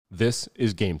This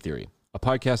is Game Theory, a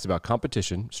podcast about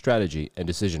competition, strategy, and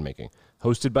decision-making,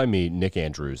 hosted by me, Nick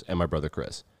Andrews, and my brother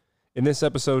Chris. In this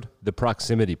episode, the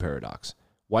proximity paradox,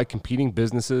 why competing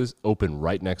businesses open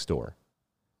right next door.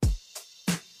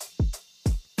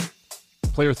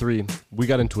 Player 3, we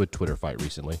got into a Twitter fight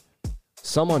recently.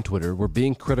 Some on Twitter were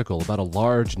being critical about a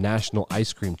large national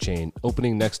ice cream chain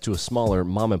opening next to a smaller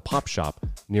mom-and-pop shop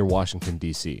near Washington,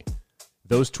 D.C.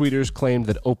 Those tweeters claimed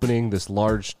that opening this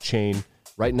large chain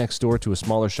right next door to a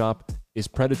smaller shop is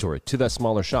predatory to that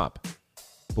smaller shop.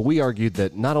 But we argued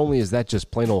that not only is that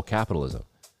just plain old capitalism,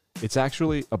 it's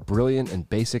actually a brilliant and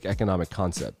basic economic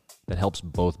concept that helps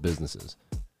both businesses.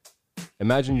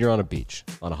 Imagine you're on a beach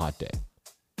on a hot day.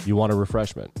 You want a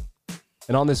refreshment.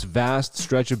 And on this vast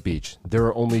stretch of beach, there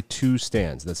are only two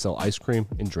stands that sell ice cream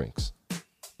and drinks.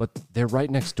 But they're right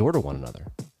next door to one another.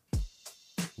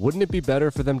 Wouldn't it be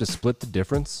better for them to split the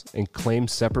difference and claim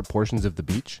separate portions of the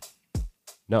beach?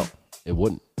 No, it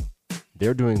wouldn't.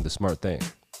 They're doing the smart thing.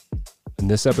 In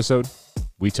this episode,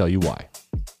 we tell you why.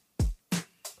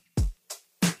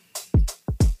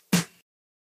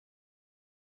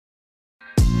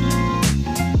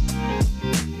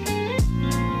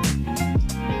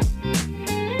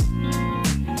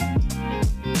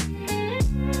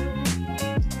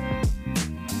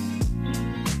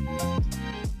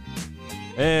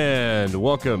 And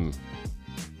welcome.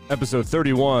 Episode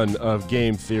 31 of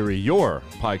Game Theory, your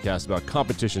podcast about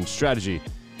competition, strategy,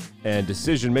 and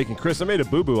decision-making. Chris, I made a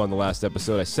boo-boo on the last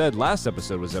episode. I said last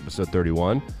episode was episode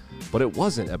 31, but it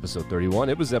wasn't episode 31.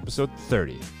 It was episode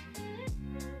 30.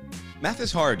 Math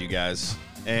is hard, you guys,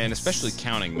 and especially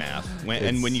counting math.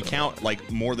 When you count like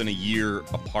more than a year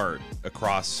apart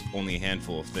across only a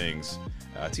handful of things,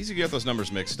 it's easy to get those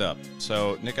numbers mixed up.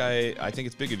 So, Nick, I think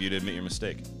it's big of you to admit your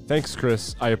mistake. Thanks,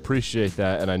 Chris. I appreciate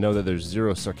that, and I know that there's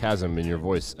zero sarcasm in your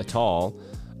voice at all.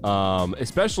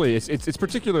 Especially, it's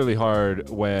particularly hard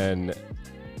when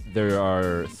there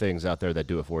are things out there that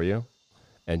do it for you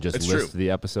and just list the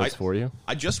episodes for you.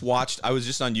 I was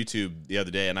just on YouTube the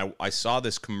other day, and I saw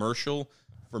this commercial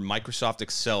for Microsoft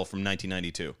Excel from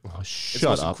 1992. Oh, it's the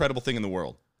most incredible thing in the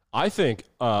world. I think,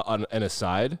 on an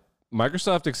aside,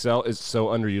 Microsoft Excel is so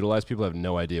underutilized, people have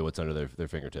no idea what's under their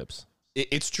fingertips.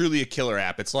 It's truly a killer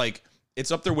app. It's like,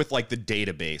 it's up there with like the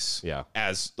database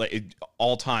as like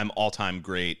all-time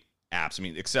great apps. I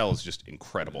mean, Excel is just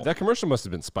incredible. That commercial must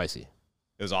have been spicy.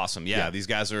 It was awesome. Yeah, these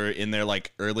guys are in their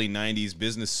like early 90s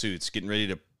business suits getting ready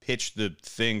to pitch the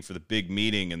thing for the big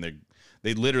meeting, and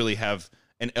they literally have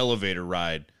an elevator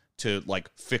ride to like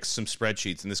fix some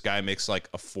spreadsheets, and this guy makes like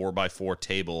a 4x4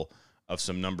 table of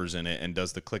some numbers in it and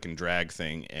does the click and drag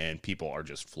thing, and people are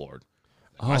just floored.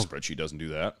 My spreadsheet doesn't do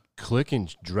that. Click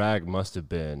and drag must have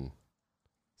been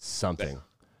something.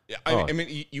 I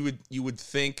mean, you would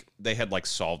think they had like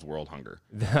solved world hunger.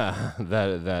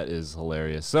 That is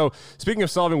hilarious. So, speaking of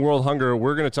solving world hunger,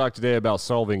 we're going to talk today about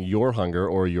solving your hunger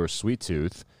or your sweet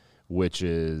tooth, which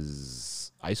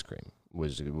is ice cream. We'll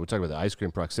talk about the ice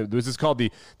cream proximity. This is called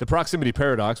the proximity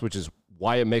paradox, which is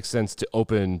why it makes sense to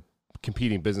open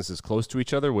competing businesses close to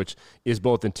each other, which is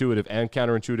both intuitive and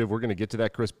counterintuitive. We're going to get to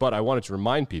that, Chris, but I wanted to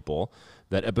remind people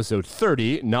that episode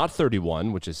 30, not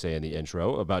 31, which is say in the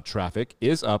intro, about traffic,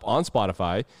 is up on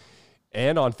Spotify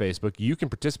and on Facebook. You can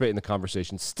participate in the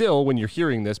conversation still when you're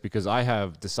hearing this, because I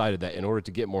have decided that in order to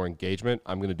get more engagement,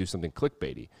 I'm going to do something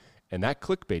clickbaity. And that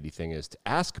clickbaity thing is to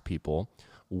ask people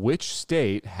which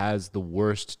state has the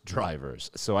worst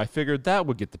drivers. So I figured that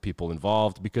would get the people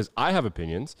involved, because I have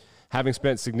opinions. Having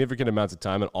spent significant amounts of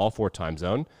time in all four time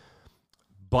zones,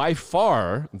 by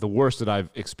far the worst that I've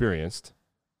experienced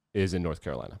is in North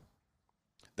Carolina.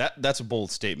 That's a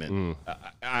bold statement.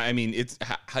 I mean, it's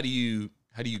how do you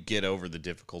get over the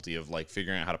difficulty of like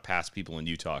figuring out how to pass people in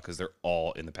Utah, because they're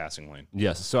all in the passing lane?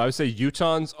 Yes, so I would say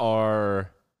Utahns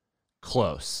are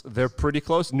close. They're pretty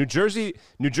close. New Jersey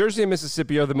and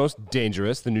Mississippi are the most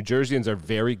dangerous. The New Jerseyans are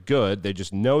very good. They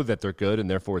just know that they're good, and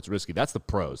therefore it's risky. That's the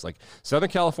pros. Like Southern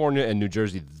California and New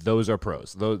Jersey, those are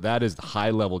pros. That is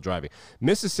high-level driving.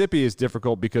 Mississippi is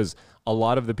difficult because a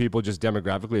lot of the people just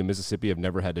demographically in Mississippi have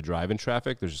never had to drive in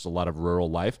traffic. There's just a lot of rural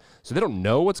life. So they don't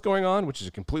know what's going on, which is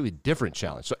a completely different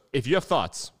challenge. So if you have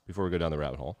thoughts, before we go down the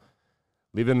rabbit hole,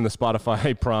 leave it in the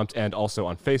Spotify prompt and also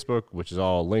on Facebook, which is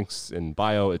all links in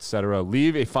bio, etc.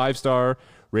 Leave a 5-star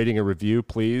rating and review,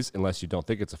 please, unless you don't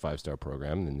think it's a 5-star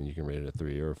program, and then you can rate it a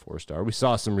 3 or a 4-star. We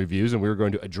saw some reviews, and we were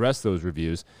going to address those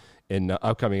reviews in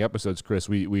upcoming episodes, Chris.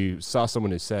 We saw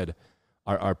someone who said,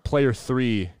 our player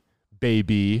 3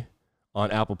 baby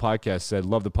on Apple Podcasts said,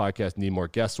 love the podcast, need more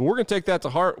guests. So we're going to take that to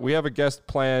heart. We have a guest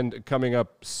planned coming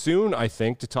up soon, I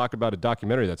think, to talk about a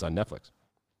documentary that's on Netflix.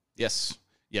 Yes,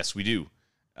 we do.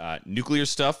 Nuclear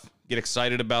stuff, get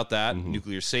excited about that.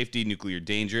 Nuclear safety, nuclear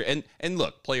danger. And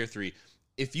look, player 3,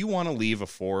 if you want to leave a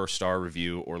 4-star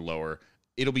review or lower,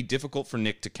 it'll be difficult for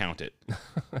Nick to count it.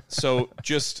 So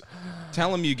just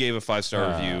tell him you gave a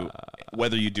 5-star review,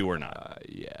 whether you do or not.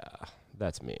 Yeah,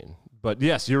 that's mean. But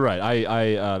yes, you're right.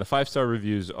 I the 5-star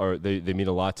reviews they mean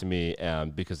a lot to me,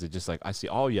 because it's just like I see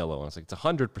all yellow, and it's like it's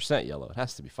 100% yellow. It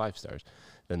has to be 5 stars.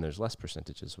 Then there's less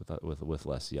percentages with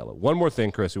less yellow. One more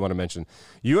thing, Chris, we want to mention.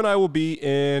 You and I will be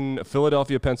in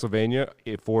Philadelphia, Pennsylvania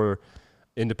for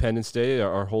Independence Day,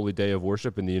 our holy day of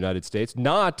worship in the United States.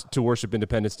 Not to worship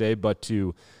Independence Day, but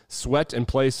to sweat and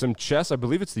play some chess. I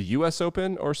believe it's the U.S.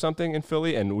 Open or something in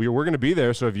Philly, and we're going to be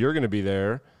there. So if you're going to be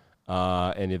there,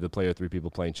 any of the player 3 people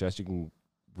playing chess, you can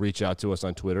reach out to us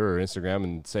on Twitter or Instagram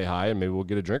and say hi, and maybe we'll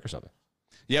get a drink or something.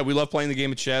 Yeah, we love playing the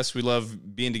game of chess. We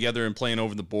love being together and playing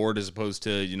over the board as opposed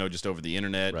to, just over the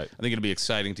internet. Right. I think it'll be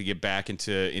exciting to get back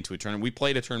into a tournament. We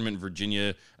played a tournament in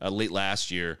Virginia late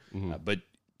last year, but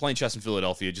playing chess in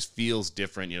Philadelphia just feels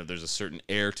different. There's a certain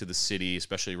air to the city,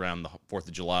 especially around the 4th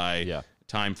of July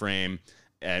time frame,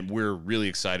 and we're really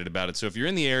excited about it. So if you're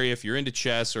in the area, if you're into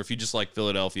chess, or if you just like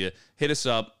Philadelphia, hit us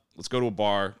up. Let's go to a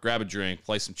bar, grab a drink,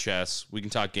 play some chess. We can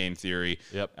talk game theory.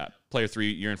 Yep. Player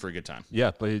 3, you're in for a good time.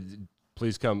 Yeah,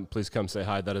 please come say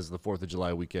hi. That is the 4th of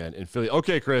July weekend in Philly.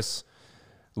 Okay, Chris,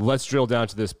 let's drill down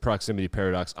to this proximity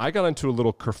paradox. I got into a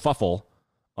little kerfuffle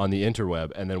on the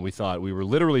interweb, and then we thought we were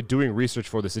literally doing research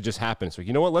for this. It just happened. So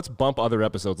you know what? Let's bump other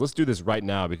episodes. Let's do this right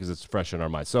now because it's fresh in our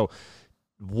minds. So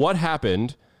what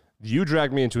happened? You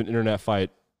dragged me into an internet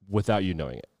fight without you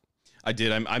knowing it. I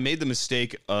did. I made the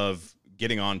mistake of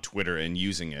getting on Twitter and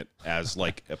using it as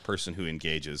like a person who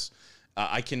engages.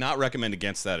 I cannot recommend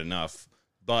against that enough,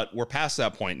 but we're past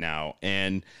that point now.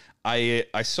 And I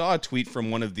saw a tweet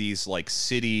from one of these like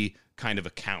city kind of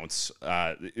accounts.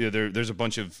 There's a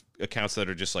bunch of accounts that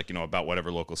are just like, about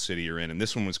whatever local city you're in. And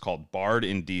this one was called Bard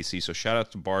in DC. So shout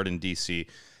out to Bard in DC.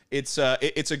 It's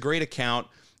a great account.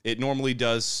 It normally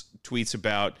does tweets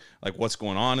about like what's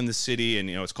going on in the city, and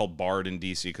it's called Bard in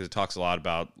DC because it talks a lot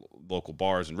about local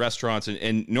bars and restaurants,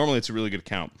 and normally it's a really good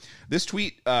account. This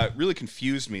tweet really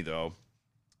confused me though.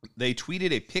 They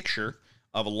tweeted a picture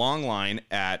of a long line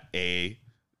at a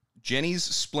Jenny's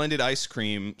Splendid Ice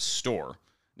Cream store.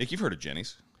 Nick, you've heard of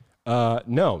Jenny's?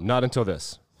 No, not until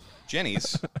this.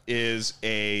 Jenny's is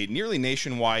a nearly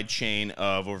nationwide chain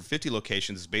of over 50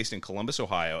 locations. It's based in Columbus,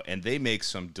 Ohio, and they make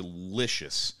some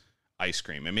delicious ice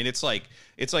cream. I mean, it's like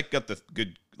got the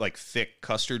good like thick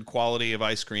custard quality of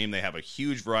ice cream. They have a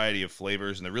huge variety of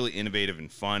flavors, and they're really innovative and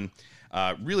fun.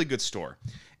 Really good store.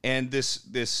 And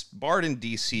this Bard in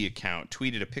DC account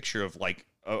tweeted a picture of like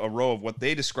a row of what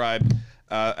they described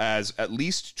as at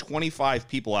least 25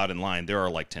 people out in line. There are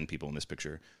like 10 people in this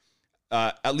picture.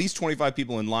 At least 25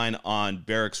 people in line on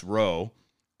Barracks Row.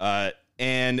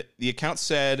 And the account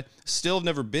said, still have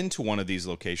never been to one of these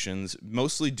locations,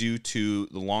 mostly due to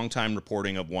the longtime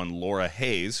reporting of one Laura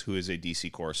Hayes, who is a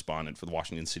DC correspondent for the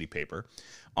Washington City paper,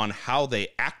 on how they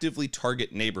actively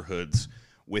target neighborhoods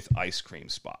with ice cream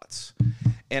spots.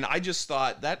 And I just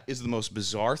thought that is the most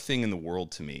bizarre thing in the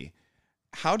world to me.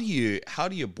 How do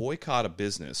you boycott a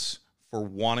business for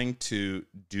wanting to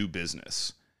do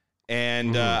business?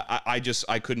 And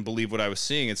I couldn't believe what I was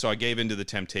seeing. And so I gave into the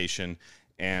temptation,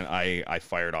 and I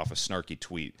fired off a snarky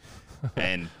tweet.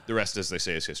 And the rest, as they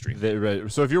say, is history.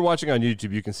 So if you're watching on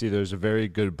YouTube, you can see there's a very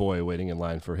good boy waiting in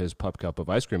line for his pup cup of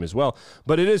ice cream as well.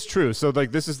 But it is true. So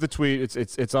like this is the tweet.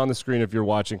 It's on the screen if you're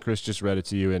watching. Chris just read it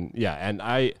to you. And yeah, and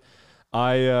I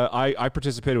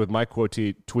participated with my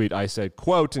tweet. I said,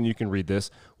 quote, and you can read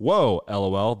this. Whoa,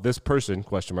 LOL, this person,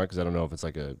 question mark, because I don't know if it's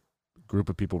like a group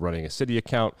of people running a city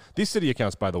account. These city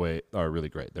accounts, by the way, are really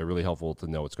great. They're really helpful to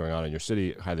know what's going on in your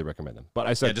city. Highly recommend them. But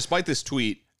I said, despite this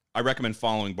tweet, I recommend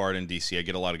following Bard in DC. I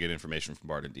get a lot of good information from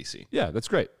Bard in DC. Yeah, that's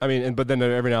great. I mean, but then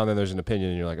every now and then there's an opinion,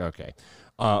 and you're like, okay.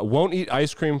 Won't eat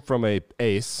ice cream from a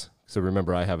ace. So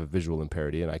remember, I have a visual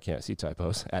impairment, and I can't see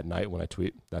typos at night when I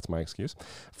tweet. That's my excuse.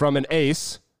 From an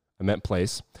ace, I meant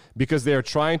place, because they are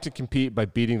trying to compete by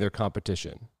beating their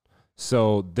competition.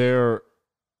 So they're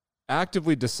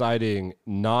actively deciding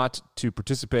not to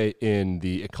participate in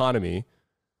the economy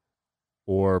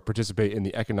or participate in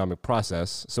the economic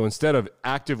process. So instead of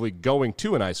actively going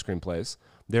to an ice cream place,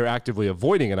 they're actively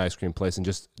avoiding an ice cream place and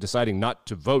just deciding not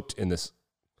to vote in this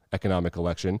economic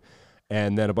election.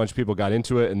 And then a bunch of people got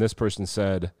into it, and this person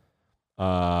said,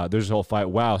 there's a whole fight.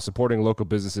 Wow, supporting local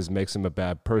businesses makes him a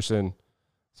bad person.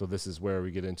 So this is where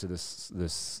we get into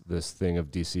this thing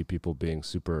of DC people being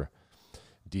super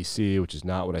DC, which is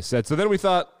not what I said. So then we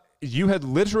thought you had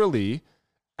literally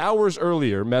hours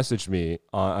earlier messaged me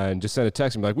and just sent a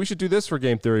text me like, we should do this for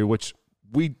Game Theory, which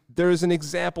there is an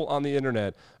example on the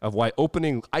internet of why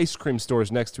opening ice cream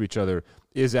stores next to each other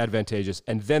is advantageous.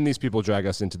 And then these people drag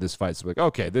us into this fight. So like,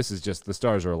 okay, this is just the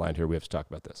stars are aligned here. We have to talk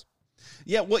about this.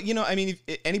 Yeah, well, I mean,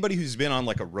 if anybody who's been on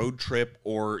like a road trip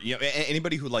or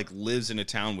anybody who like lives in a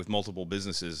town with multiple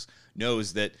businesses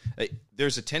knows that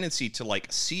there's a tendency to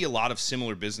like see a lot of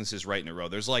similar businesses right in a row.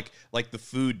 There's like the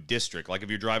food district. Like if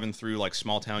you're driving through like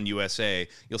small town USA,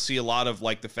 you'll see a lot of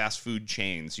like the fast food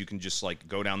chains. You can just like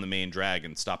go down the main drag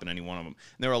and stop at any one of them.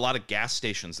 And there are a lot of gas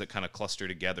stations that kind of cluster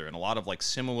together, and a lot of like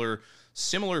similar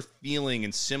feeling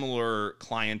and similar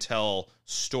clientele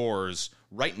stores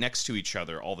right next to each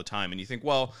other all the time. And you think,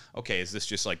 well, okay, is this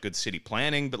just like good city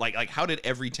planning? But like how did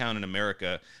every town in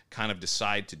America kind of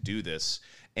decide to do this?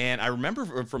 And I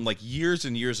remember from like years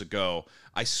and years ago,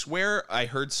 I swear I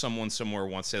heard someone somewhere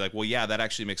once say like, well, yeah, that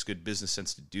actually makes good business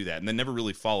sense to do that. And then never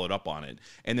really followed up on it.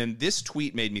 And then this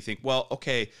tweet made me think, well,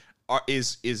 okay,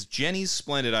 is Jenny's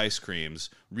Splendid Ice Creams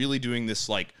really doing this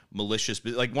like malicious,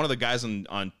 like one of the guys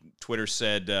on Twitter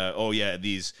said, oh yeah,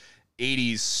 these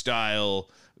 80s style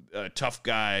tough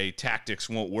guy tactics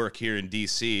won't work here in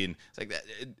DC. And it's like that.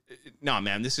 No,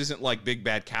 man, this isn't like big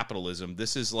bad capitalism.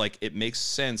 This is like, it makes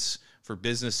sense for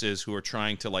businesses who are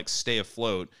trying to like stay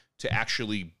afloat to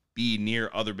actually be near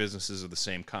other businesses of the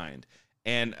same kind.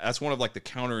 And that's one of like the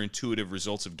counterintuitive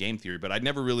results of game theory, but I'd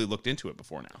never really looked into it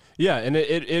before now. Yeah, and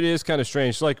it is kind of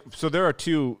strange. So there are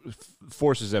two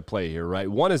forces at play here, right?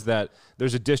 One is that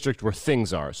there's a district where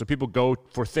things are. So people go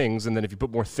for things, and then if you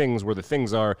put more things where the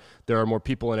things are, there are more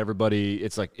people and everybody.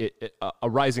 It's like a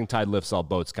rising tide lifts all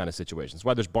boats kind of situation. That's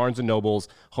why there's Barnes & Nobles,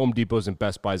 Home Depots, and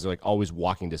Best Buys are like always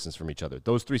walking distance from each other.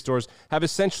 Those three stores have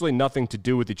essentially nothing to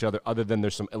do with each other other than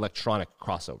there's some electronic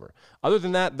crossover. Other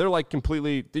than that, they're like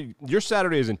completely... Your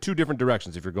Saturday is in two different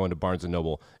directions if you're going to Barnes &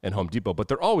 Noble and Home Depot, but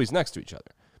they're always next to each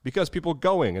other because people are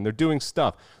going and they're doing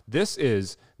stuff. This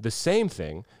is the same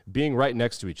thing being right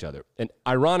next to each other. And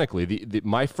ironically,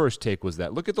 my first take was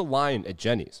that, look at the line at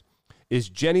Jenny's. Is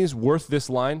Jenny's worth this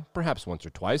line? Perhaps once or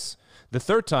twice. The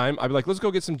third time, I'd be like, let's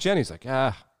go get some Jenny's. Like,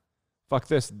 fuck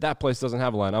this. That place doesn't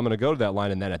have a line. I'm going to go to that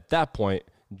line. And then at that point,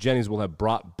 Jenny's will have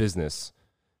brought business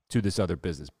to this other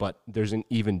business. But there's an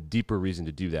even deeper reason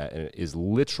to do that, and it is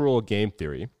literal game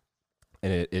theory,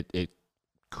 and it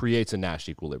creates a Nash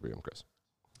equilibrium, Chris.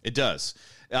 It does.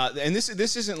 And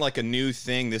this isn't like a new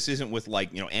thing. This isn't with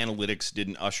like, analytics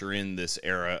didn't usher in this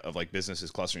era of like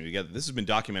businesses clustering together. This has been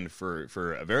documented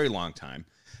for a very long time.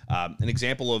 An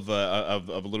example of a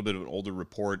little bit of an older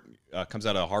report comes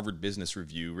out of Harvard Business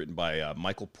Review written by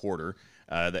Michael Porter.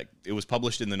 That it was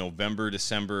published in the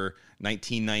November-December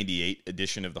 1998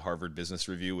 edition of the Harvard Business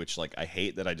Review, which like I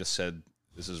hate that I just said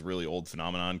this is a really old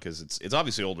phenomenon because it's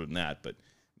obviously older than that, but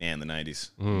man, the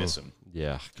 90s, miss them.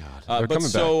 Yeah,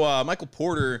 God. Michael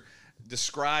Porter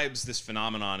describes this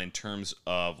phenomenon in terms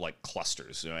of like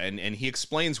clusters, and he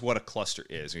explains what a cluster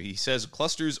is. He says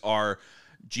clusters are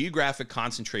geographic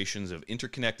concentrations of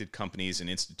interconnected companies and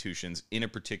institutions in a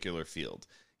particular field.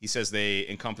 He says they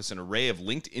encompass an array of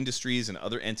linked industries and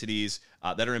other entities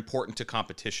that are important to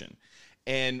competition.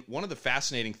 And one of the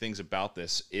fascinating things about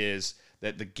this is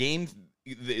that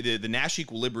the Nash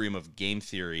equilibrium of game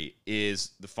theory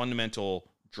is the fundamental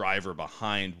driver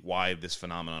behind why this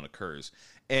phenomenon occurs.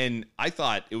 And I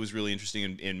thought it was really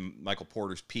interesting in Michael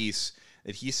Porter's piece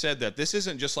that he said that this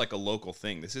isn't just like a local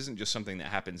thing. This isn't just something that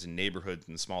happens in neighborhoods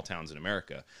and small towns in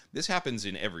America. This happens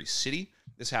in every city.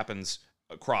 This happens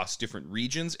across different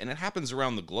regions, and it happens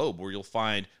around the globe where you'll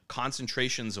find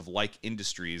concentrations of like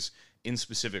industries in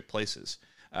specific places.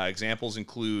 Examples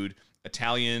include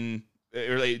Northern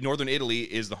Italy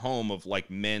is the home of like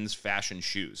men's fashion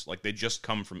shoes. Like they just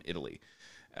come from Italy.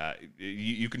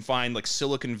 You can find like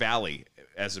Silicon Valley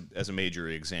as a major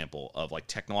example of like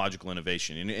technological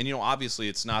innovation. And obviously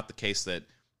it's not the case that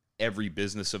every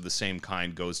business of the same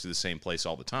kind goes to the same place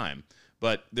all the time,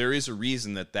 but there is a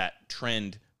reason that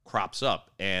trend crops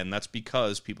up, and that's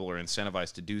because people are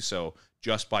incentivized to do so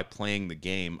just by playing the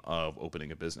game of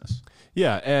opening a business.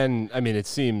 Yeah, and I mean it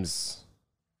seems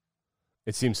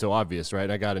so obvious, right?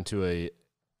 I got into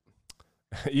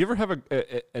you ever have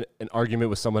an argument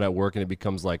with someone at work and it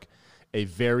becomes like a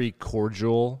very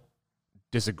cordial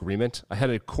disagreement? I had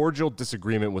a cordial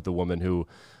disagreement with a woman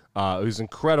who's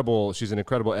incredible. She's an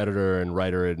incredible editor and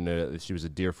writer, and she was a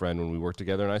dear friend when we worked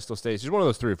together, and I still stay. She's one of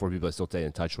those 3 or 4 people I still stay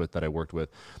in touch with that I worked with.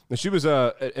 And she was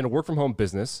in a work-from-home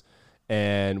business,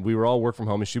 and we were all work from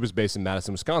home, and she was based in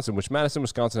Madison, Wisconsin, which Madison,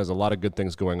 Wisconsin has a lot of good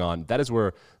things going on. That is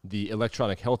where the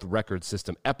electronic health record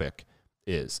system, Epic,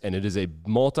 is, and it is a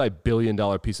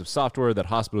multi-billion-dollar piece of software that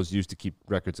hospitals use to keep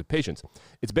records of patients.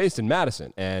 It's based in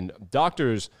Madison, and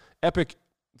doctors, Epic,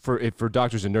 for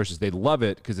doctors and nurses, they love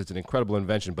it because it's an incredible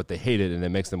invention, but they hate it, and it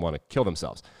makes them want to kill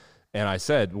themselves. And I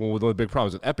said, well, one of the big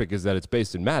problems with Epic is that it's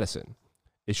based in Madison.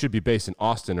 It should be based in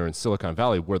Austin or in Silicon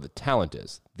Valley where the talent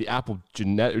is. The app will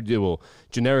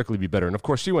generically be better. And, of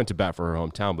course, she went to bat for her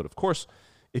hometown, but, of course,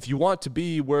 if you want to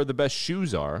be where the best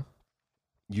shoes are,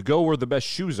 you go where the best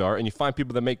shoes are, and you find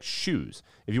people that make shoes.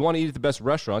 If you want to eat at the best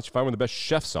restaurants, you find where the best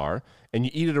chefs are, and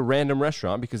you eat at a random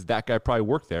restaurant because that guy probably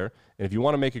worked there. And if you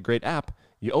want to make a great app,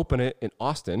 you open it in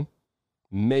Austin,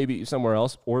 maybe somewhere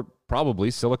else, or probably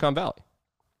Silicon Valley.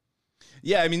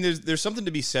 Yeah, I mean, there's something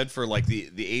to be said for like the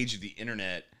age of the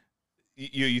internet.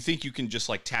 You think you can just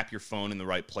like tap your phone in the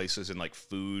right places, and like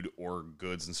food or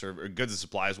goods and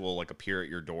supplies will like appear at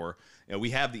your door. You know, we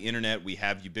have the internet, we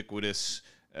have ubiquitous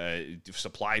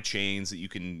supply chains that you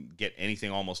can get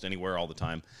anything almost anywhere all the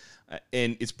time,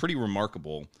 and it's pretty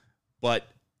remarkable. But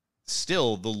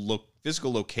still, the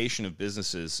physical location of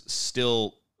businesses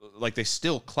still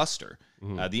cluster.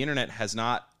 Mm-hmm. The internet has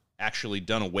not actually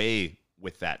done away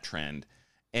with that trend.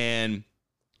 And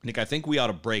Nick, I think we ought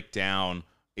to break down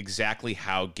exactly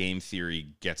how game theory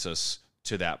gets us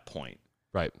to that point.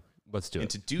 Right. Let's do it.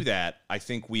 And to do that, I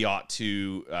think we ought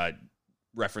to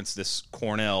reference this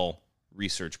Cornell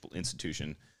research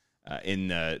institution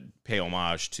pay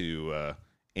homage to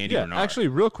Andy Bernard. Actually,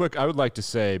 real quick, I would like to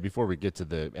say, before we get to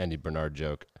the Andy Bernard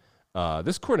joke,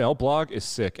 this Cornell blog is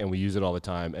sick, and we use it all the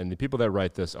time, and the people that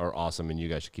write this are awesome, and you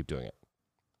guys should keep doing it.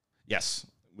 Yes.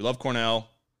 We love Cornell.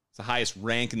 It's the highest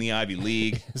rank in the Ivy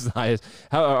League. It's the highest.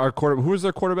 Who was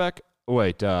their quarterback? Oh,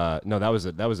 wait, no, that was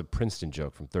a Princeton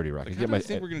joke from 30 Rock. Like, how do you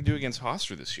think we're going to do against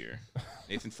Hofstra this year?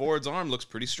 Nathan Ford's arm looks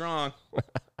pretty strong.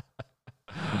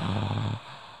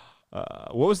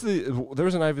 What was there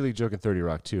was an Ivy League joke in 30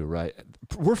 Rock too, right?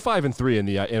 We're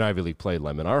 5-3 in Ivy League play,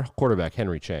 Lemon. Our quarterback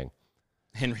Henry Chang.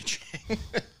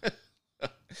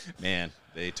 Man,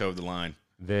 they towed the line.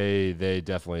 They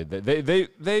definitely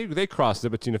they crossed it,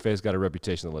 but Tina Fey's got a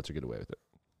reputation that lets her get away with it.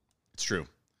 It's true.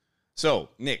 So,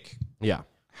 Nick. Yeah.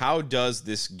 How does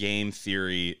this game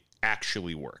theory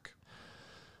actually work?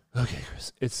 Okay,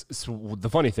 Chris. It's the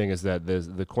funny thing is that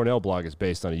the Cornell blog is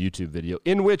based on a YouTube video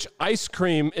in which ice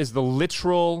cream is the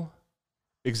literal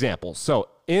example. So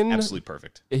absolutely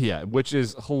perfect. Yeah, which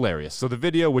is hilarious. So the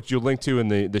video, which you'll link to in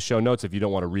the show notes, if you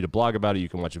don't want to read a blog about it, you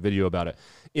can watch a video about it.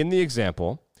 In the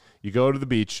example, you go to the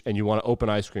beach and you want to open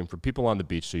ice cream for people on the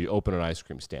beach, so you open an ice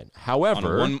cream stand.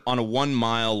 However, on a 1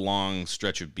 mile long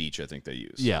stretch of beach, I think they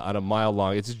use. Yeah, on a mile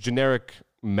long. It's a generic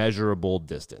measurable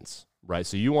distance, right?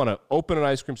 So you want to open an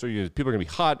ice cream, so people are going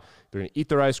to be hot. They're going to eat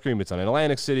their ice cream. It's on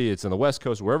Atlantic City. It's on the West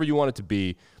Coast. Wherever you want it to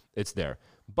be, it's there.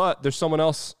 But there's someone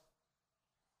else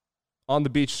on the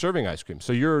beach serving ice cream.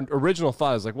 So your original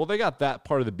thought is like, well, they got that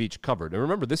part of the beach covered. And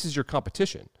remember, this is your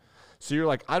competition. So you're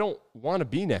like, I don't want to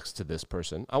be next to this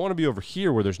person. I want to be over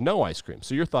here where there's no ice cream.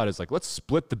 So your thought is like, let's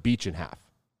split the beach in half,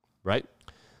 right?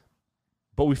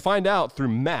 But we find out through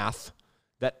math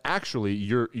that actually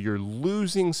you're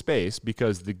losing space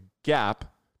because the gap,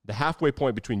 the halfway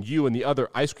point between you and the other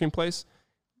ice cream place,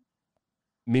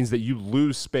 means that you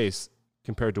lose space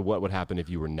compared to what would happen if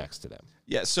you were next to them.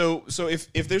 Yeah, so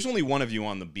if there's only one of you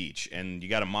on the beach and you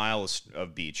got a mile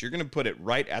of beach, you're going to put it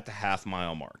right at the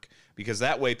half-mile mark, because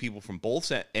that way people from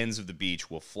both ends of the beach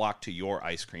will flock to your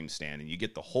ice cream stand, and you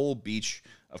get the whole beach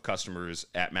of customers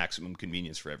at maximum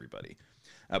convenience for everybody.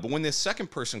 But when this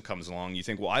second person comes along, you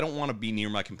think, well, I don't want to be near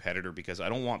my competitor because I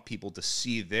don't want people to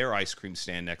see their ice cream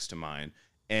stand next to mine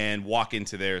and walk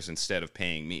into theirs instead of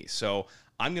paying me. So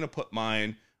I'm going to put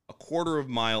mine a quarter of a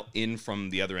mile in from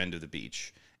the other end of the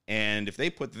beach. And if they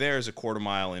put theirs a quarter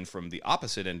mile in from the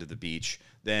opposite end of the beach,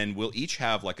 then we'll each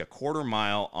have like a quarter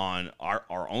mile on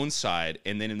our own side.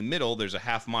 And then in the middle, there's a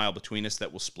half mile between us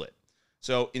that will split.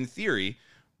 So in theory,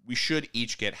 we should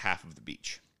each get half of the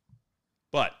beach.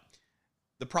 But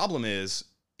the problem is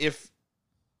if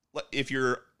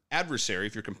your adversary,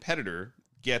 if your competitor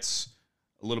gets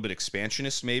a little bit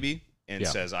expansionist maybe, and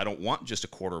says, I don't want just a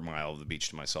quarter mile of the beach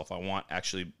to myself. I want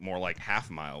actually more like half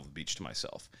a mile of the beach to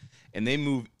myself. And they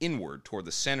move inward toward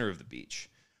the center of the beach.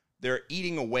 They're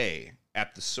eating away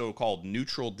at the so-called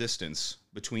neutral distance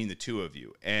between the two of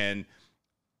you. And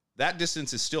that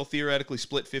distance is still theoretically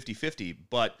split 50-50,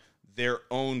 but their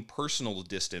own personal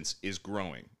distance is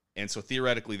growing. And so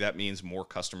theoretically, that means more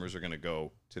customers are going to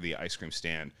go to the ice cream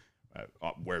stand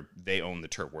where they own the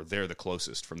turf, where they're the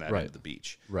closest from that end of the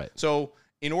beach. Right. So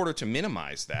in order to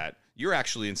minimize that, you're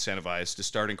actually incentivized to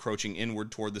start encroaching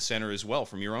inward toward the center as well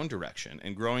from your own direction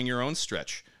and growing your own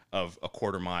stretch of a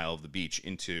quarter mile of the beach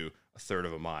into a third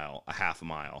of a mile, a half a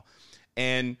mile.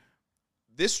 And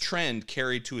this trend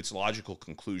carried to its logical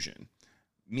conclusion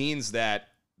means that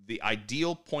the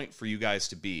ideal point for you guys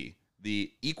to be,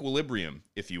 the equilibrium,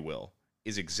 if you will,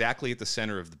 is exactly at the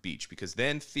center of the beach, because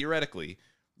then theoretically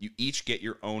you each get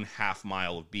your own half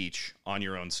mile of beach on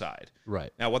your own side.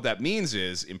 Right. Now, what that means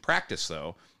is, in practice,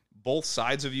 though, both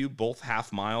sides of you, both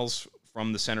half miles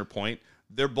from the center point,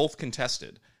 they're both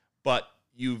contested, but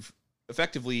you've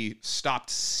effectively stopped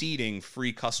seeding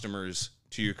free customers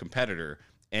to your competitor,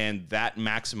 and that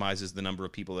maximizes the number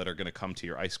of people that are going to come to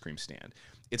your ice cream stand.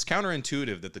 It's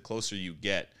counterintuitive that the closer you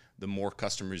get, the more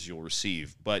customers you'll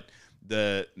receive, but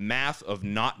the math of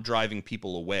not driving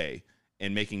people away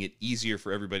and making it easier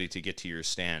for everybody to get to your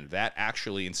stand, that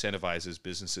actually incentivizes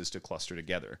businesses to cluster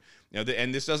together. Now,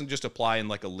 and this doesn't just apply in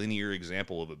like a linear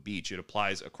example of a beach. It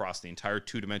applies across the entire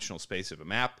two-dimensional space of a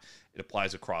map. It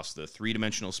applies across the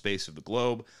three-dimensional space of the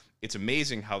globe. It's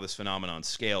amazing how this phenomenon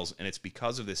scales, and it's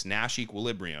because of this Nash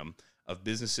equilibrium of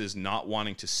businesses not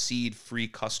wanting to cede free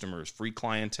customers, free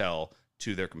clientele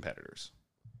to their competitors.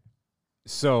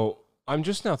 So I'm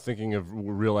just now thinking of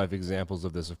real life examples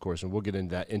of this, of course, and we'll get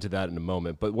into that in a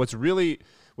moment. But what's really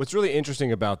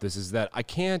interesting about this is that I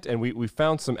can't, and we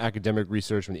found some academic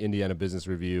research from the Indiana Business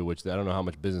Review, which I don't know how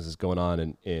much business is going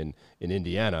on in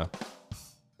Indiana.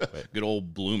 Good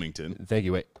old Bloomington. Thank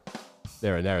you. Wait,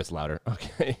 there it's louder.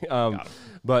 Okay,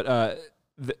 but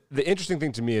the interesting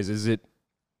thing to me is it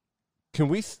can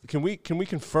we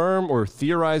confirm or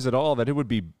theorize at all that it would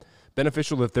be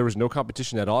beneficial if there was no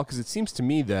competition at all? Because it seems to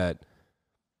me that,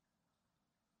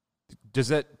 does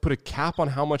that put a cap on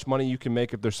how much money you can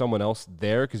make if there's someone else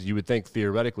there? Because you would think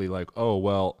theoretically, like, oh,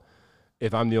 well,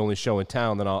 if I'm the only show in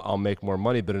town, then I'll make more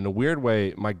money. But in a weird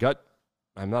way, my gut,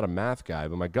 I'm not a math guy,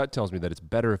 but my gut tells me that it's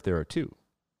better if there are two.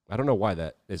 I don't know why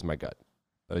that is my gut,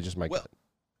 but it's just my gut.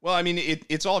 Well, I mean,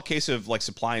 it's all a case of like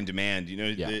supply and demand. You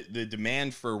know, the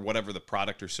demand for whatever the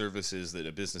product or service is that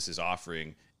a business is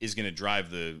offering is going to drive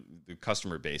the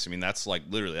customer base. I mean, that's like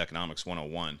literally economics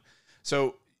 101.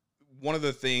 So one of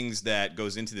the things that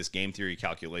goes into this game theory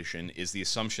calculation is the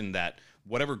assumption that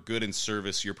whatever good and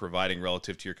service you're providing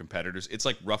relative to your competitors, it's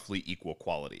like roughly equal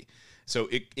quality. So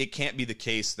it can't be the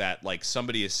case that like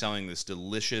somebody is selling this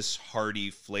delicious, hearty,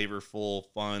 flavorful,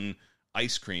 fun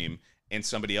ice cream and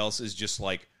somebody else is just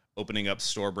like opening up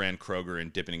store brand Kroger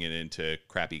and dipping it into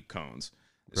crappy cones.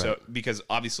 Right. So because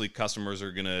obviously customers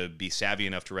are going to be savvy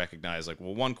enough to recognize like,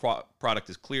 well, one product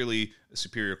is clearly a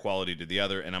superior quality to the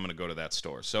other, and I'm going to go to that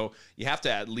store. So you have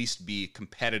to at least be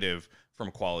competitive from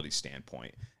a quality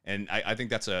standpoint. And I think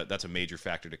that's a major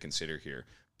factor to consider here.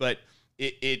 But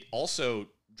it also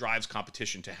drives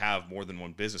competition to have more than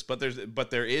one business. But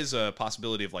there is a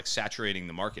possibility of like saturating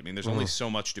the market. I mean, there's only so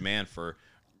much demand for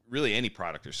really any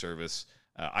product or service.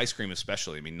 Ice cream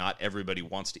especially. I mean, not everybody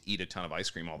wants to eat a ton of ice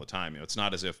cream all the time. You know, it's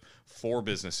not as if 4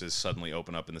 businesses suddenly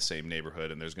open up in the same neighborhood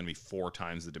and there's going to be 4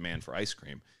 times the demand for ice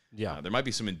cream. Yeah, there might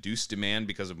be some induced demand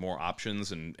because of more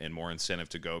options and more incentive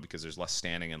to go because there's less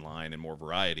standing in line and more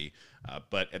variety.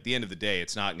 But at the end of the day,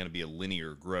 it's not going to be a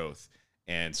linear growth.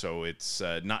 And so it's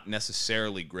not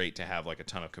necessarily great to have like a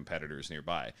ton of competitors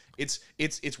nearby. It's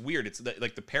weird. It's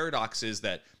like the paradox is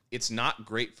that it's not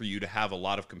great for you to have a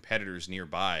lot of competitors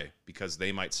nearby because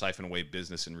they might siphon away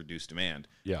business and reduce demand.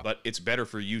 Yeah. But it's better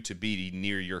for you to be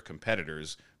near your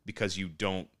competitors because you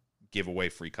don't give away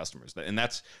free customers. And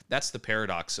that's the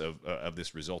paradox of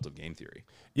this result of game theory.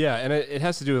 Yeah, and it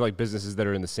has to do with like businesses that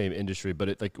are in the same industry, but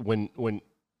it like when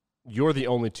you're the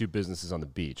only 2 businesses on the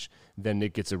beach, then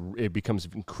it becomes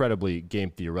incredibly game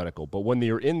theoretical. But when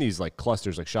you're in these like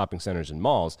clusters, like shopping centers and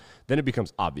malls, then it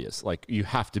becomes obvious. Like you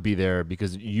have to be there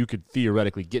because you could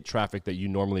theoretically get traffic that you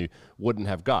normally wouldn't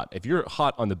have got. If you're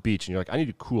hot on the beach and you're like, I need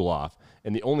to cool off,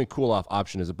 and the only cool off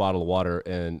option is a bottle of water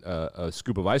and a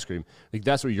scoop of ice cream, like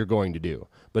that's what you're going to do.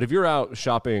 But if you're out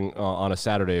shopping on a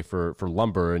Saturday for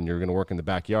lumber and you're going to work in the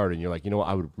backyard and you're like, you know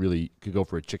what, could go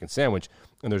for a chicken sandwich,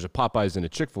 and there's a Popeyes and a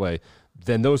Chick-fil-A,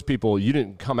 then those people, you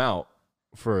didn't come out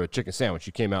for a chicken sandwich.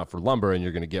 You came out for lumber and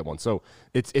you're going to get one. So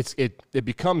it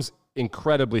becomes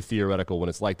incredibly theoretical when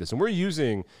it's like this. And we're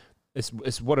using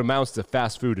it's what amounts to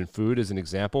fast food and food as an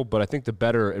example. But I think the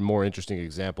better and more interesting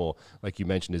example, like you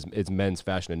mentioned, is men's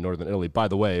fashion in Northern Italy. By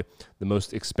the way, the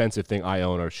most expensive thing I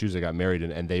own are shoes I got married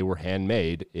in, and they were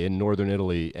handmade in Northern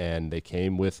Italy, and they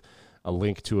came with a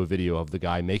link to a video of the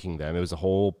guy making them. It was a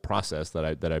whole process that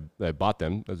I bought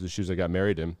them. Those are the shoes I got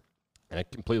married in. And I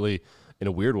completely, in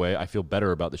a weird way, I feel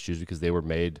better about the shoes because they were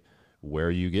made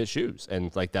where you get shoes.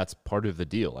 And like that's part of the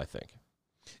deal, I think.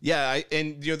 Yeah,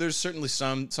 and there's certainly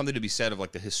something to be said of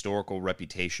like the historical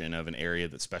reputation of an area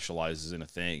that specializes in a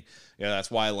thing. Yeah,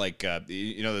 that's why like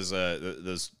there's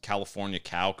those California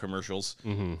cow commercials.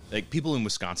 Mm-hmm. Like people in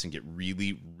Wisconsin get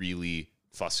really, really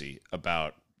fussy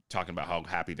about talking about how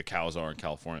happy the cows are in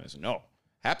California. They say, no,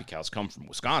 happy cows come from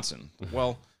Wisconsin.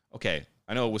 Well, okay,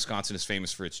 I know Wisconsin is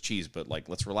famous for its cheese, but like,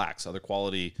 let's relax. Other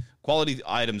quality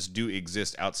items do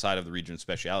exist outside of the region of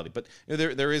speciality. But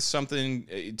there is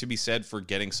something to be said for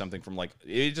getting something from like,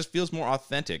 it just feels more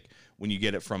authentic when you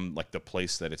get it from like the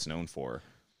place that it's known for.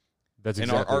 That's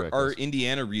exactly and right. Our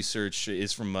Indiana research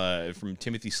is from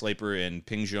Timothy Slaper and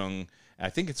Ping Zheng. I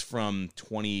think it's from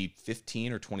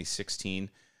 2015 or 2016,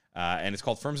 and it's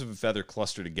called "Firms of a Feather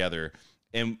Cluster Together."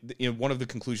 And one of the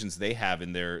conclusions they have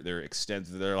in their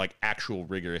like actual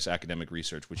rigorous academic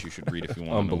research, which you should read if you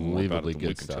want to know more about it, than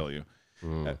we can tell you.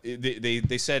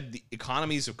 They said the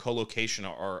economies of co-location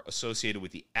are associated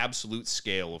with the absolute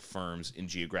scale of firms in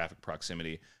geographic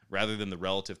proximity, rather than the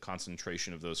relative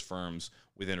concentration of those firms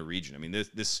within a region. I mean,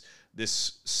 this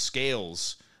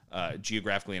scales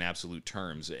geographically in absolute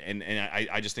terms, and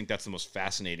I just think that's the most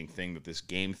fascinating thing, that this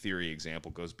game theory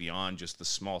example goes beyond just the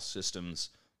small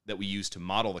systems that we use to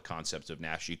model the concepts of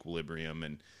Nash equilibrium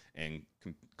and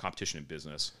competition in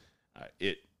business.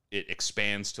 It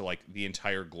expands to like the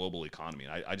entire global economy.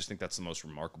 And I just think that's the most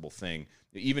remarkable thing.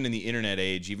 Even in the internet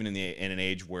age, even in an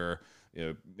age where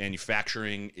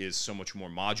manufacturing is so much more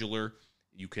modular,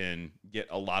 you can get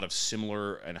a lot of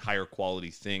similar and higher quality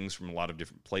things from a lot of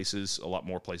different places, a lot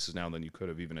more places now than you could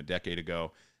have even a decade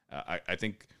ago. I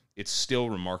think it's still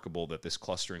remarkable that this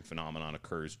clustering phenomenon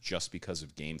occurs just because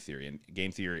of game theory, and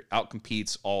game theory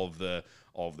outcompetes all of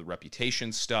the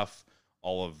reputation stuff,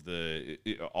 all of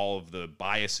the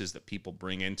biases that people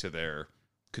bring into their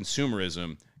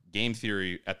consumerism. Game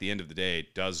theory, at the end of the day,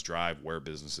 does drive where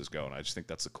businesses go, and I just think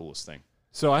that's the coolest thing.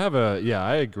 So I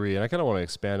agree, and I kind of want to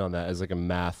expand on that as like a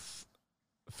math,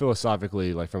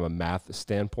 philosophically, like from a math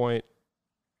standpoint.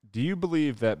 Do you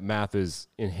believe that math is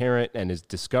inherent and is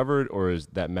discovered, or is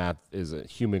that math is a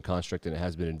human construct and it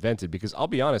has been invented? Because I'll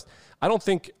be honest, I don't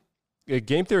think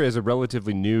game theory is a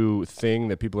relatively new thing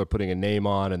that people are putting a name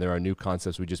on, and there are new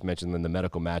concepts. We just mentioned in the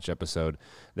medical match episode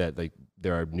that like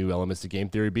there are new elements to game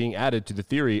theory being added to the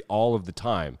theory all of the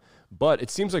time. But it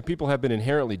seems like people have been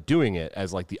inherently doing it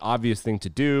as like the obvious thing to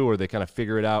do, or they kind of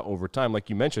figure it out over time. Like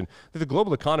you mentioned, that the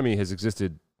global economy has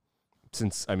existed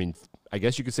since, I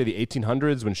guess you could say the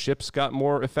 1800s when ships got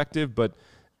more effective, but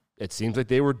it seems like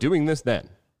they were doing this then.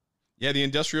 Yeah, the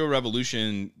Industrial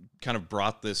Revolution kind of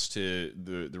brought this to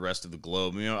the rest of the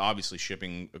globe. Obviously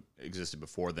shipping existed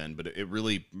before then, but it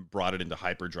really brought it into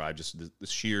hyperdrive. Just the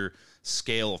sheer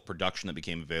scale of production that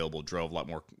became available drove a lot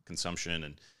more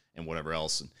consumption and whatever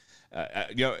else.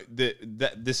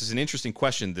 This is an interesting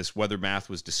question, this whether math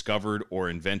was discovered or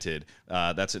invented.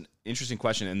 That's an interesting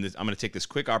question, and I'm going to take this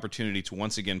quick opportunity to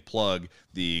once again plug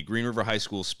the Green River High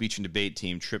School speech and debate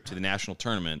team trip to the national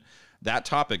tournament. That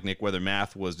topic, Nick, whether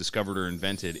math was discovered or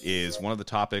invented, is one of the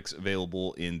topics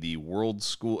available in the World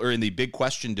School, or in the Big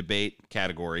Question debate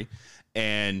category.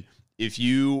 And if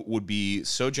you would be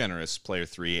so generous, Player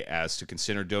 3, as to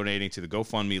consider donating to the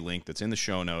GoFundMe link that's in the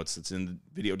show notes, that's in the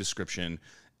video description,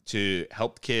 to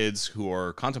help kids who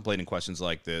are contemplating questions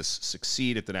like this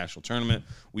succeed at the national tournament,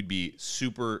 we'd be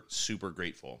super, super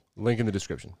grateful. Link in the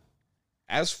description.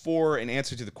 As for an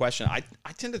answer to the question, I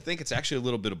tend to think it's actually a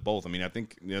little bit of both. I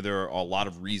think there are a lot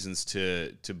of reasons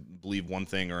to believe one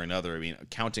thing or another.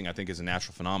 Counting, I think, is a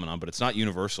natural phenomenon, but it's not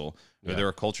universal. Yeah. There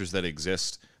are cultures that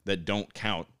exist that don't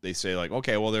count. They say like,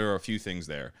 okay, well, there are a few things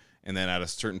there. And then at a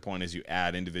certain point, as you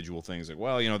add individual things, like,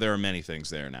 well, there are many things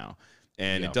there now.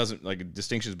 And it doesn't, like,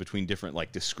 distinctions between different,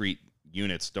 like, discrete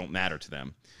units don't matter to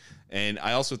them. And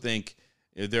I also think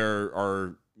there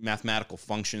are mathematical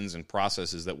functions and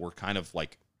processes that were kind of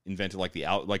like invented, like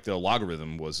the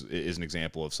logarithm is an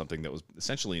example of something that was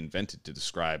essentially invented to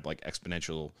describe like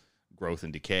exponential growth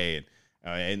and decay.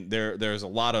 And there's a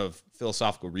lot of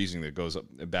philosophical reasoning that goes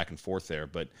back and forth there.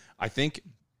 But I think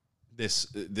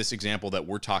this example that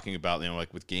we're talking about,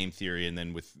 like with game theory and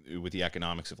then with the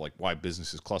economics of like why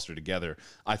businesses cluster together,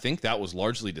 I think that was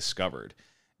largely discovered.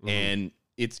 Mm-hmm. And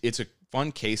it's a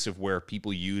fun case of where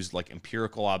people used like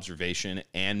empirical observation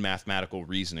and mathematical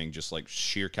reasoning, just like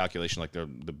sheer calculation, like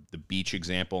the beach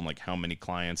example, and like how many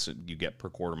clients you get per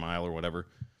quarter mile or whatever.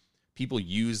 People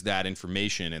use that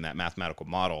information and that mathematical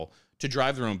model to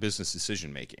drive their own business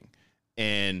decision making.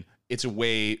 And it's a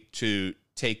way to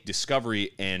take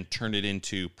discovery and turn it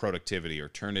into productivity, or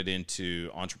turn it into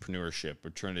entrepreneurship, or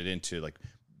turn it into like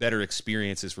better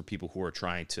experiences for people who are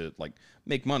trying to like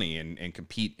make money and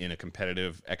compete in a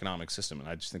competitive economic system. And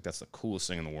I just think that's the coolest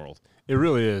thing in the world. It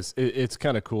really is. It's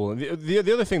kind of cool. And the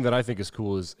other thing that I think is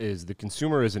cool is the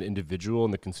consumer is an individual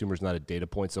and the consumer is not a data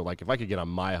point. So like if I could get on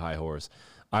my high horse,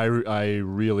 I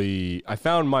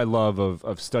found my love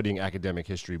of studying academic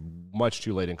history much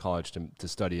too late in college to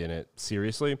study in it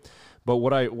seriously. But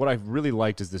what I really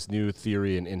liked is this new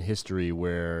theory in history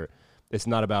where it's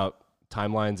not about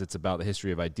timelines, it's about the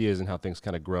history of ideas and how things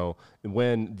kind of grow. And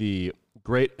when the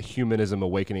great humanism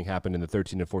awakening happened in the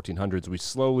 13 and 1400s, we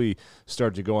slowly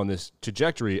started to go on this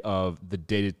trajectory of the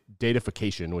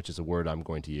datafication, which is a word I'm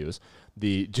going to use,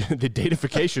 the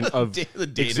datafication of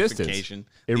existence.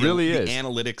 It really is. The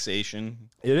analyticsation.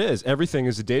 It is. Everything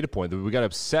is a data point. We got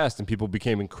obsessed and people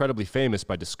became incredibly famous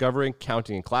by discovering,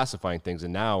 counting, and classifying things.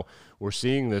 And now we're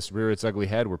seeing this rear its ugly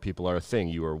head where people are a thing.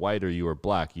 You are white or you are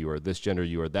black. You are this gender,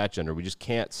 you are that gender. We just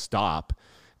can't stop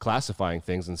classifying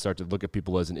things and start to look at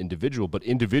people as an individual. But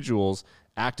individuals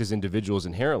act as individuals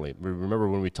inherently. Remember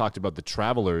when we talked about the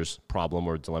traveler's problem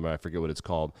or dilemma, I forget what it's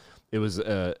called. It was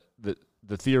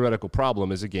the theoretical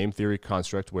problem is a game theory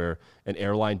construct where an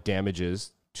airline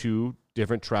damages two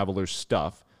different travelers'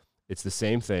 stuff. It's the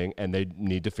same thing, and they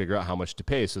need to figure out how much to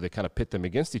pay. So they kind of pit them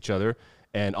against each other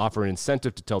and offer an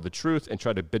incentive to tell the truth and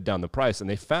try to bid down the price. And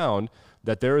they found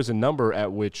that there is a number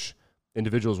at which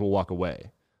individuals will walk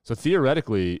away. So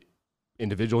theoretically,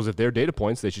 individuals, if they're data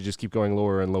points, they should just keep going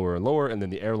lower and lower and lower, and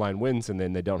then the airline wins, and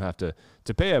then they don't have to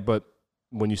pay it. But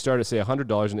when you start at, say,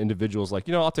 $100, and individuals like,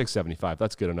 I'll take 75.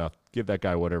 That's good enough. Give that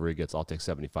guy whatever he gets. I'll take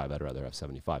 75. I'd rather have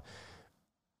 75.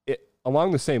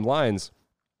 Along the same lines,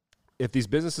 if these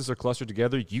businesses are clustered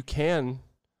together, you can,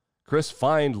 Chris,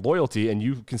 find loyalty, and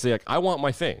you can say, like, I want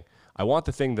my thing. I want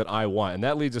the thing that I want. And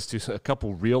that leads us to a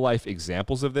couple real-life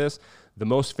examples of this, the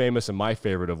most famous and my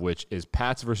favorite of which is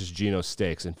Pat's versus Geno's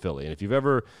Steaks in Philly. And if you've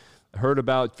ever heard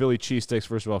about Philly cheesesteaks,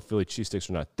 first of all, Philly cheesesteaks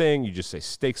are not a thing. You just say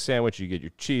steak sandwich, you get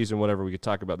your cheese and whatever. We could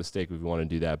talk about the steak if we want to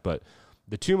do that. But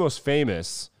the two most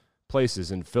famous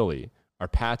places in Philly are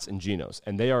Pat's and Geno's,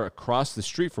 and they are across the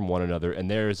street from one another, and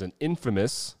there is an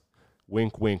infamous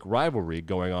wink-wink rivalry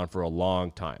going on for a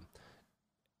long time.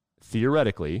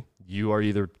 Theoretically, you are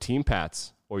either Team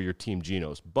Pat's or you're Team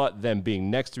Geno's, but them being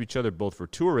next to each other both for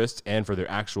tourists and for their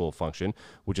actual function,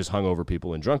 which is hungover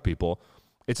people and drunk people,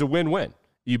 it's a win-win.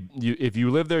 If you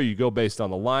live there, you go based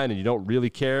on the line and you don't really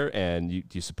care, and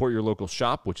you support your local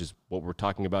shop, which is what we're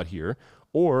talking about here,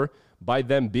 or by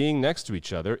them being next to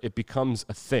each other, it becomes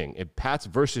a thing. If Pat's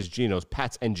versus Geno's,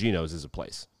 Pat's and Geno's is a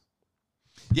place.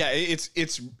 Yeah,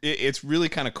 it's really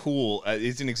kind of cool.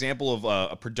 It's an example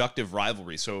of a productive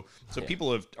rivalry. So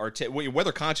people are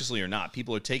whether consciously or not,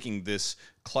 people are taking this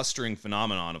clustering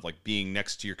phenomenon of like being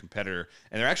next to your competitor,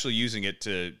 and they're actually using it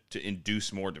to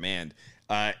induce more demand.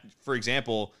 For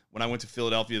example, when I went to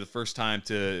Philadelphia the first time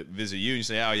to visit you, and you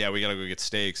say, oh, yeah, we got to go get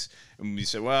steaks. And we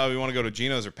said, well, we want to go to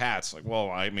Geno's or Pat's. Like, well,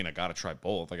 I mean, I got to try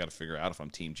both. I got to figure out if I'm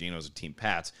Team Geno's or Team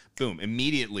Pat's. Boom.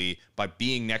 Immediately, by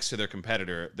being next to their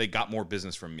competitor, they got more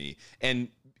business from me. And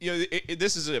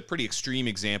this is a pretty extreme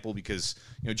example because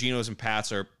Geno's and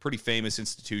Pat's are pretty famous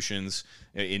institutions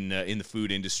in the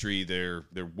food industry. They're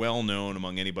well known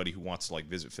among anybody who wants to like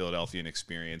visit Philadelphia and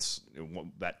experience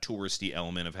that touristy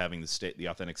element of having the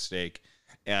authentic steak.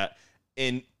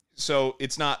 And so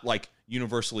it's not like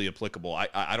universally applicable.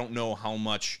 I don't know how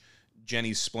much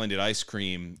Jenny's Splendid ice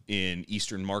cream in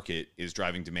Eastern Market is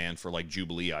driving demand for like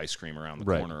Jubilee ice cream around the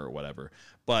corner or whatever.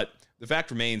 But the fact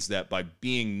remains that by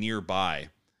being nearby,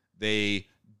 they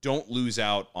don't lose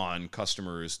out on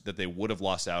customers that they would have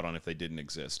lost out on if they didn't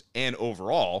exist. And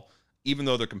overall, even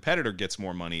though their competitor gets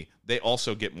more money, they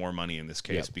also get more money in this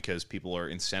case because people are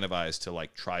incentivized to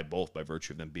like try both by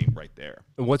virtue of them being right there.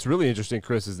 And what's really interesting,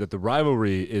 Chris, is that the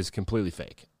rivalry is completely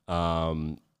fake.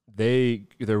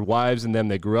 Their wives and them,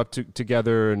 they grew up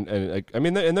together, and I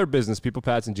mean, in their business, people,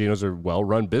 Pat's and Geno's are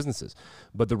well-run businesses,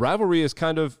 but the rivalry is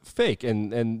kind of fake,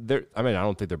 and they're, I mean, I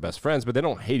don't think they're best friends, but they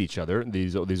don't hate each other.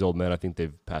 These old men, I think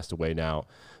they've passed away now,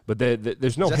 but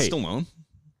there's no hate. Is that Stallone?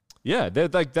 Yeah,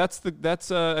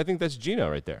 I think that's Geno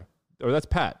right there, or that's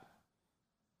Pat,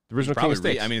 the original King of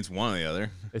Steaks. I mean, it's one or the other.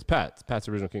 It's Pat. It's Pat's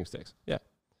original King of Steaks. Yeah.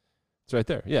 It's right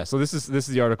there. Yeah, so this is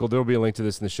the article. There will be a link to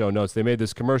this in the show notes. They made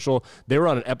this commercial. They were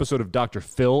on an episode of Dr.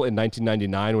 Phil in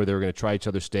 1999 where they were going to try each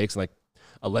other's steaks, and like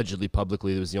allegedly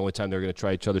publicly it was the only time they were going to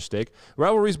try each other's steak.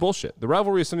 Rivalry is bullshit. The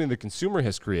rivalry is something the consumer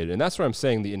has created, and that's what I'm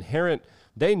saying.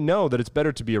 They know that it's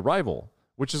better to be a rival.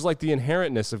 which is like the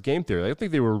inherentness of game theory. I don't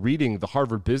think they were reading the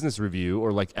Harvard Business Review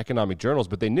or like economic journals,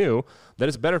 but they knew that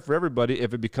it's better for everybody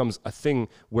if it becomes a thing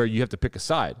where you have to pick a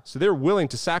side. So they're willing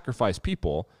to sacrifice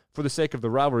people for the sake of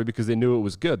the rivalry because they knew it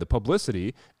was good. The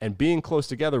publicity and being close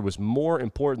together was more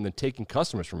important than taking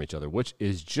customers from each other, which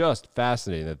is just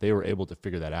fascinating that they were able to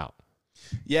figure that out.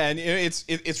 Yeah, and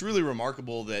it's really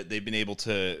remarkable that they've been able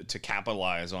to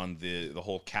capitalize on the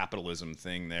whole capitalism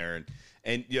thing there.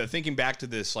 And you know, thinking back to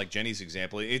this, like Jenny's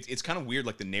example, it's kind of weird.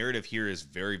 Like the narrative here is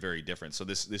very, very different. So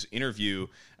this interview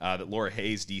that Laura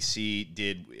Hayes, DC,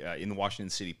 did in the Washington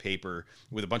City paper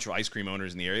with a bunch of ice cream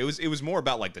owners in the area. It was more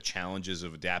about like the challenges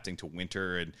of adapting to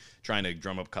winter and trying to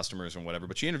drum up customers and whatever.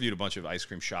 But she interviewed a bunch of ice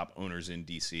cream shop owners in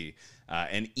DC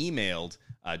and emailed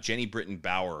Jenny Britton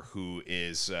Bauer,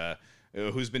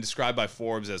 who's been described by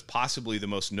Forbes as possibly the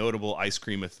most notable ice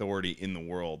cream authority in the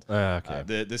world.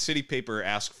 Okay. The city paper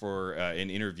asked for an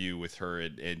interview with her,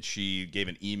 and she gave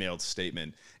an emailed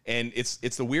statement. And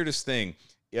it's the weirdest thing.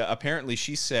 Apparently,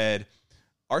 she said,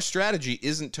 "Our strategy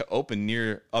isn't to open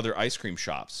near other ice cream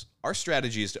shops. Our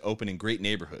strategy is to open in great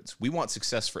neighborhoods. We want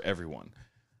success for everyone."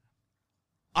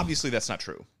 Obviously, that's not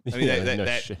true. I mean,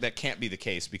 that can't be the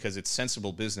case because it's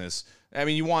sensible business. I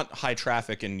mean, you want high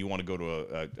traffic and you want to go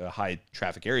to a high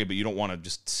traffic area, but you don't want to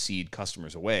just cede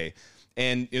customers away.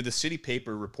 And you know, the city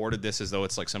paper reported this as though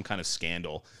it's like some kind of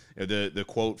scandal. You know, the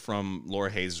quote from Laura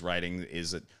Hayes' writing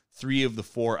is that 3 of the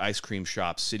 4 ice cream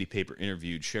shops city paper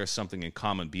interviewed share something in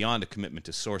common beyond a commitment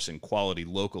to sourcing quality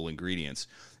local ingredients.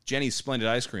 Jenny's Splendid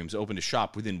Ice Creams opened a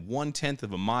shop within 1/10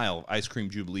 of a mile of Ice Cream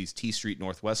Jubilee's T Street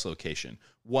Northwest location,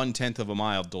 1/10 of a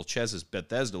mile of Dolce's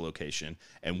Bethesda location,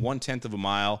 and 1/10 of a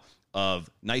mile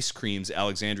of Nice Cream's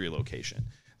Alexandria location.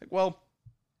 Like, well,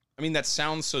 I mean, that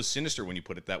sounds so sinister when you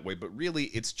put it that way, but really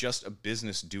it's just a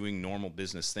business doing normal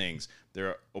business things.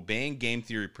 They're obeying game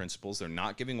theory principles. They're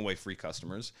not giving away free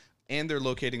customers, and they're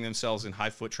locating themselves in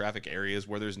high foot traffic areas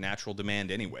where there's natural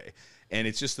demand anyway. And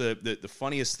it's just the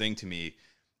funniest thing to me.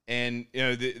 And you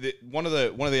know, one of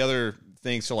the other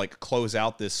things to like close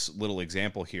out this little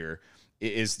example here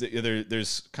is that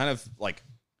there's kind of like,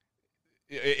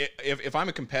 if I'm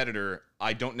a competitor,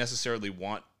 I don't necessarily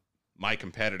want my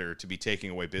competitor to be taking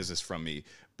away business from me,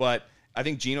 but I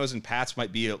think Geno's and Pat's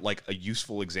might be a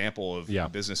useful example of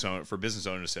business owners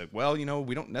to say, well, you know,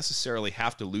 we don't necessarily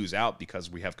have to lose out because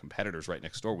we have competitors right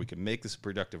next door. We can make this a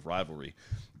productive rivalry.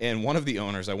 And one of the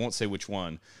owners, I won't say which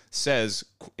one, says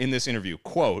in this interview,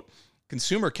 quote,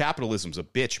 "Consumer capitalism's a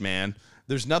bitch, man.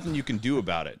 There's nothing you can do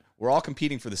about it. We're all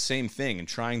competing for the same thing and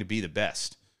trying to be the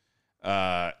best."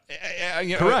 Correct.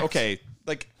 Okay,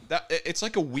 like that, it's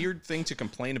like a weird thing to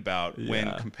complain about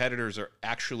when competitors are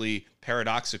actually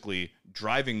paradoxically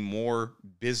driving more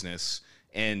business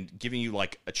and giving you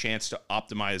like a chance to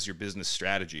optimize your business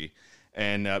strategy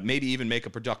and maybe even make a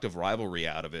productive rivalry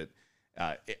out of it.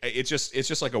 It's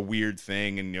just like a weird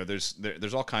thing, and you know,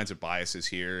 there's all kinds of biases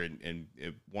here, and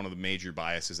one of the major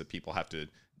biases that people have to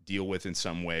deal with in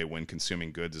some way when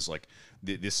consuming goods is like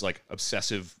this like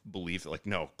obsessive belief that like,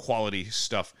 no, quality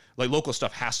stuff, like local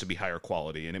stuff has to be higher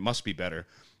quality and it must be better.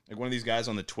 Like one of these guys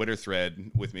on the Twitter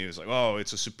thread with me was like, "Oh,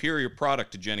 it's a superior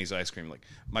product to Jenny's ice cream." Like,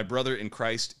 my brother in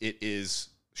Christ, it is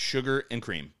sugar and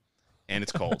cream and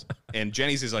it's cold. And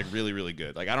Jenny's is like really, really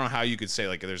good. Like, I don't know how you could say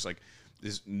like there's like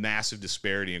this massive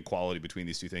disparity in quality between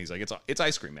these two things. Like, it's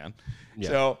ice cream, man. Yeah.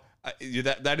 So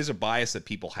that is a bias that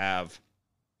people have.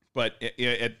 But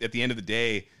at the end of the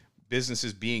day,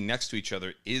 businesses being next to each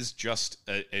other is just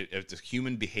a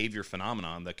human behavior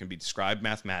phenomenon that can be described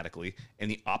mathematically. And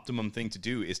the optimum thing to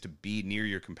do is to be near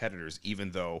your competitors,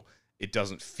 even though it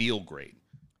doesn't feel great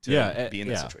to be in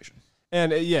that situation.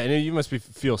 And and you must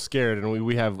feel scared. And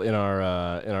we have in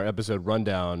our episode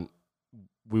rundown,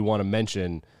 we want to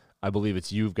mention, I believe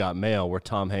it's You've Got Mail, where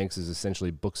Tom Hanks is essentially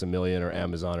Books A Million or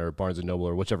Amazon or Barnes & Noble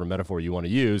or whichever metaphor you want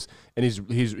to use, and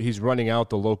he's running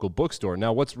out the local bookstore.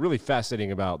 Now, what's really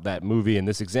fascinating about that movie and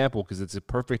this example, because it's a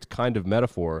perfect kind of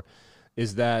metaphor,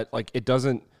 is that like it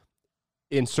doesn't,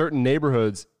 in certain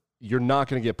neighborhoods, you're not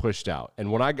going to get pushed out.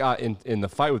 And when I got in the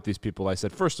fight with these people, I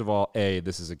said, first of all,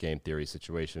 this is a game theory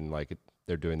situation. Like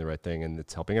they're doing the right thing and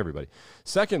it's helping everybody.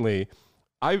 Secondly,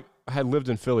 I had lived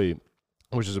in Philly,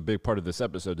 which is a big part of this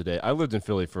episode today. I lived in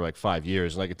Philly for like 5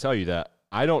 years, and I can tell you that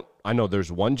I know there's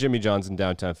one Jimmy John's in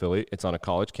downtown Philly. It's on a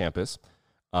college campus.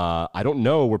 I don't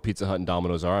know where Pizza Hut and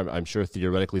Domino's are. I'm sure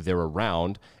theoretically they're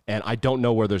around, and I don't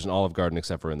know where there's an Olive Garden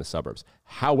except for in the suburbs.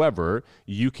 However,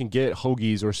 you can get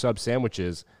hoagies or sub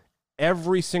sandwiches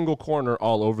every single corner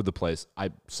all over the place.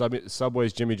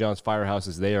 Subway's, Jimmy John's,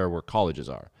 Firehouses, they are where colleges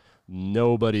are.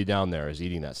 Nobody down there is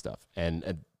eating that stuff.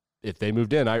 And if they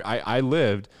moved in. I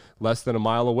lived less than a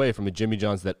mile away from a Jimmy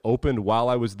John's that opened while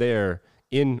I was there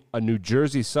in a New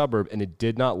Jersey suburb, and it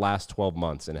did not last 12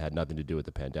 months, and it had nothing to do with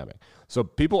the pandemic. So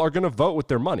people are going to vote with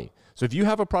their money. So if you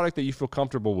have a product that you feel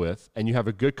comfortable with and you have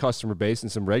a good customer base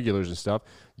and some regulars and stuff,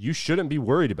 you shouldn't be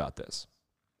worried about this.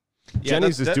 Yeah,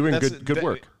 Jennings is doing good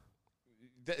work.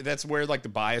 That's where like the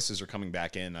biases are coming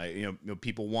back in.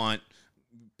 People want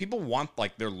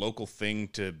like their local thing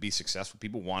to be successful.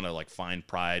 People want to like find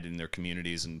pride in their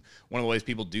communities, and one of the ways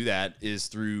people do that is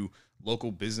through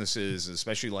local businesses,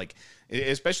 especially like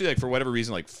for whatever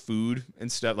reason, like food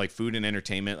and stuff, like food and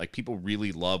entertainment. Like people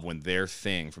really love when their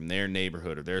thing from their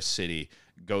neighborhood or their city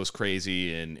goes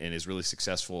crazy and is really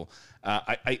successful.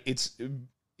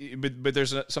 But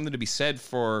there's something to be said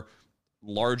for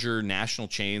larger national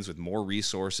chains with more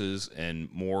resources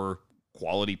and more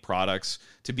quality products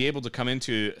to be able to come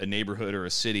into a neighborhood or a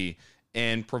city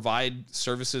and provide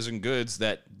services and goods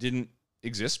that didn't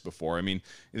exist before. I mean,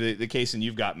 the case in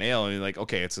You've Got Mail, I mean, like,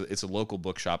 okay, it's a local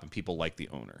bookshop and people like the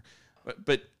owner,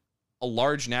 but a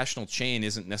large national chain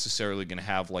isn't necessarily going to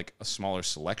have like a smaller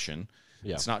selection.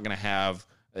 Yeah. It's not going to have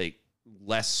like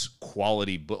less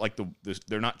quality, but like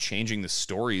they're not changing the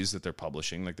stories that they're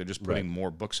publishing. Like they're just putting more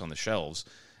books on the shelves.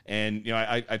 And,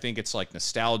 I think it's like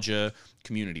nostalgia,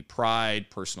 community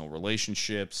pride, personal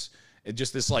relationships, and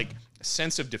just this like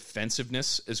sense of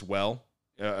defensiveness as well,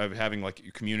 of having like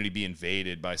your community be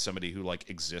invaded by somebody who like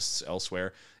exists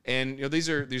elsewhere. And, these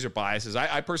are biases.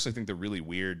 I personally think they're really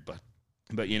weird,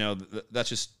 but that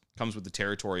just comes with the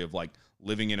territory of like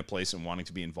living in a place and wanting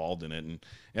to be involved in it. And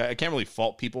I can't really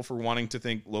fault people for wanting to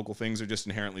think local things are just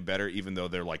inherently better, even though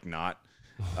they're like not.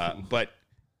 But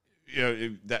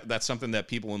that's something that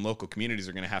people in local communities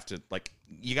are going to have to like,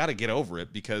 you got to get over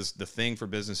it, because the thing for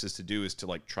businesses to do is to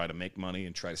like try to make money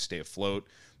and try to stay afloat.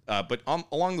 But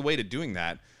along the way to doing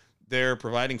that, they're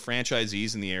providing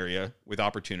franchisees in the area with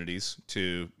opportunities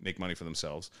to make money for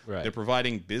themselves. Right. They're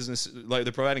providing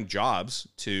they're providing jobs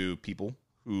to people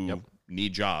who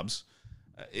need jobs.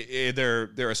 They're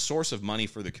a source of money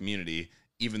for the community,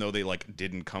 even though they like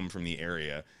didn't come from the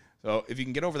area. So if you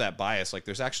can get over that bias, like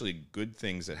there's actually good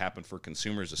things that happen for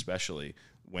consumers, especially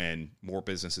when more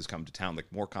businesses come to town.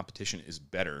 Like more competition is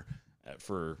better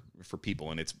for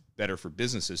people, and it's better for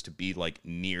businesses to be like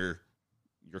near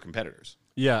your competitors.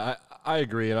 Yeah, I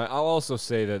agree. And I'll also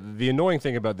say that the annoying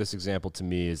thing about this example to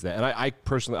me is that, and I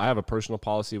personally, I have a personal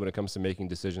policy when it comes to making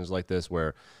decisions like this,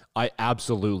 where I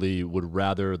absolutely would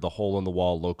rather the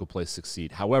hole-in-the-wall local place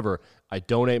succeed. However, I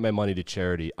donate my money to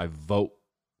charity. I vote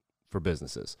for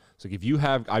businesses. So if you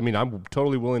have, I'm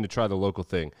totally willing to try the local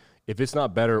thing. If it's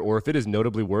not better, or if it is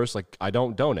notably worse, like I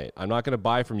don't donate. I'm not going to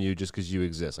buy from you just because you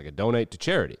exist. Like I donate to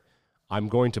charity. I'm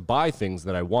going to buy things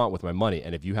that I want with my money.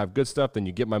 And if you have good stuff, then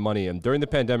you get my money. And during the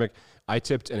pandemic, I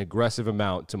tipped an aggressive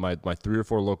amount to my 3 or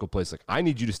 4 local places. Like, I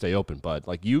need you to stay open, bud.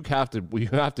 Like you have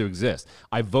to exist.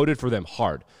 I voted for them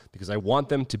hard because I want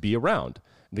them to be around.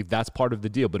 I think that's part of the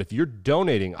deal. But if you're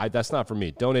donating, that's not for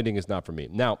me. Donating is not for me.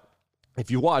 Now,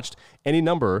 if you watched any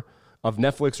number of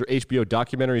Netflix or HBO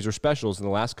documentaries or specials in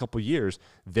the last couple of years,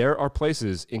 there are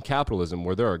places in capitalism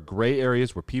where there are gray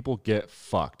areas where people get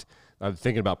fucked. I'm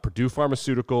thinking about Purdue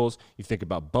Pharmaceuticals. You think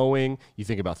about Boeing. You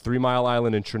think about 3 Mile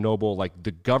Island and Chernobyl. Like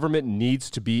the government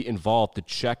needs to be involved to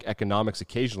check economics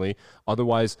occasionally.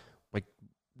 Otherwise, like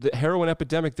the heroin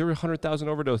epidemic, there were 100,000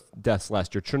 overdose deaths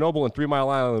last year. Chernobyl and 3 Mile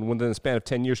Island, within the span of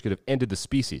 10 years, could have ended the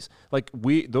species. Like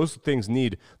those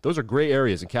are gray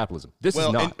areas in capitalism. This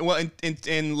is not.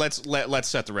 And let's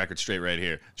set the record straight right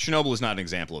here. Chernobyl is not an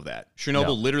example of that.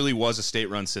 Chernobyl literally was a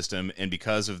state-run system, and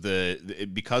because of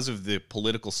the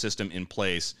political system in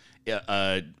place,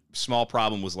 a small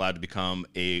problem was allowed to become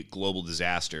a global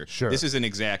disaster. Sure. This is an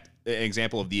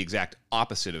example of the exact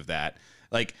opposite of that.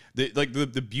 Like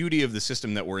the beauty of the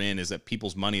system that we're in is that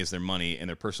people's money is their money and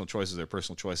their personal choices are their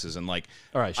personal choices. And like,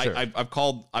 all right, sure. I've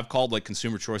called like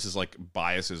consumer choices like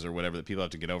biases or whatever that people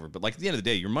have to get over. But like at the end of the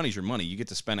day, your money's your money. You get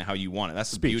to spend it how you want it.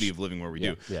 That's the beauty of living where we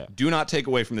do. Yeah. Do not take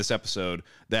away from this episode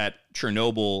that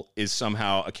Chernobyl is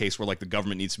somehow a case where like the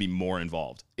government needs to be more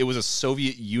involved. It was a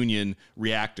Soviet Union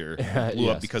reactor that blew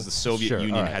up because the Soviet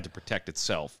Union had to protect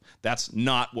itself. That's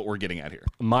not what we're getting at here.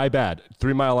 My bad.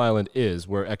 3 Mile Island is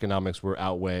where economics were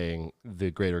outweighing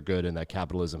the greater good, and that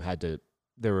capitalism had to.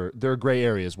 There are gray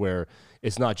areas where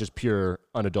it's not just pure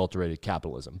unadulterated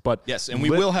capitalism. But yes, and we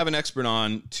will have an expert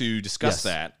on to discuss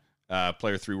that.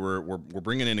 Player 3, we're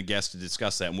bringing in a guest to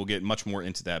discuss that, and we'll get much more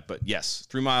into that. But yes,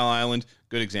 3 Mile Island,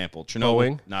 good example.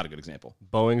 Chernobyl, not a good example.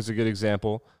 Boeing is a good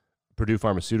example. Purdue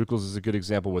Pharmaceuticals is a good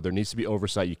example where there needs to be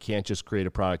oversight. You can't just create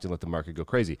a product and let the market go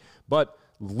crazy. But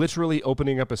literally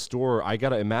opening up a store, I got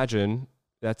to imagine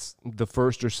That's the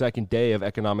first or second day of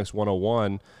Economics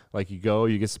 101. Like you go,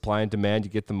 you get supply and demand,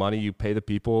 you get the money, you pay the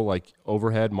people, like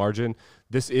overhead, margin.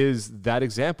 This is that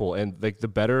example. And like the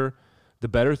better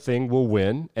thing will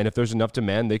win. And if there's enough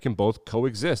demand, they can both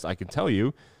coexist. I can tell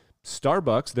you,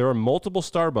 Starbucks, there are multiple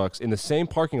Starbucks in the same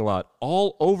parking lot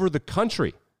all over the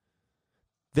country.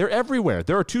 They're everywhere.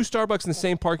 There are 2 Starbucks in the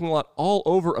same parking lot all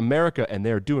over America, and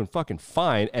they're doing fucking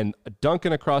fine. And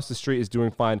Dunkin' across the street is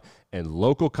doing fine, and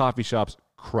local coffee shops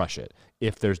crush it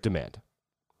if there's demand.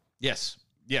 Yes,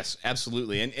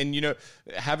 absolutely. And you know,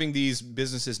 having these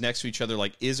businesses next to each other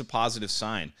like is a positive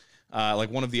sign. Like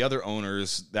one of the other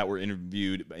owners that were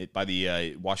interviewed by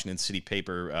the Washington City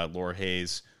paper, Laura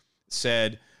Hayes,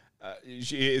 said.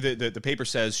 The paper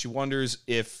says she wonders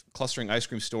if clustering ice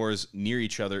cream stores near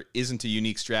each other isn't a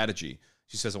unique strategy.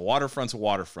 She says a waterfront's a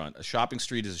waterfront. A shopping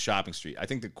street is a shopping street. I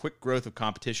think the quick growth of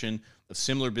competition of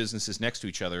similar businesses next to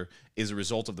each other is a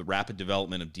result of the rapid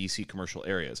development of DC commercial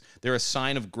areas. They're a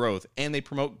sign of growth, and they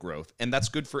promote growth, and that's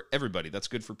good for everybody. That's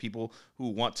good for people who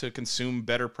want to consume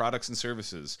better products and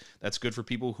services. That's good for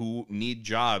people who need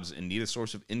jobs and need a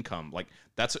source of income. Like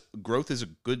growth is a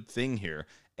good thing here.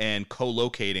 And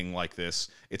co-locating like this,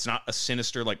 it's not a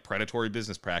sinister, like predatory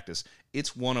business practice.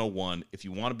 It's 101. If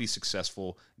you want to be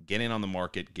successful, get in on the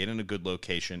market, get in a good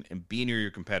location, and be near your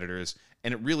competitors.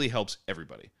 And it really helps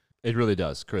everybody. It really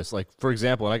does, Chris. Like, for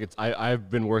example,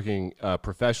 I've been working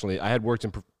professionally. I had worked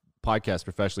in podcasts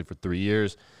professionally for 3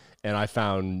 years, and I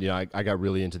found, I got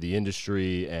really into the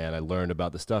industry, and I learned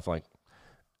about the stuff. Like,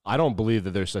 I don't believe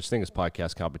that there's such thing as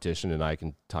podcast competition, and I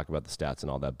can talk about the stats and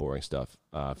all that boring stuff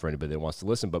for anybody that wants to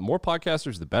listen. But more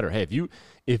podcasters, the better. Hey,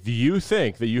 if you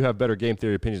think that you have better game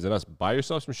theory opinions than us, buy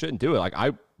yourself some shit and do it. Like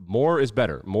more is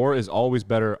better. More is always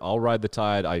better. I'll ride the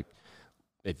tide.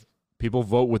 If people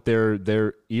vote with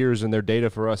their ears and their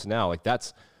data for us now, like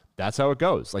that's how it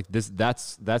goes. Like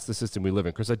that's the system we live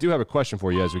in. Chris, I do have a question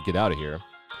for you as we get out of here.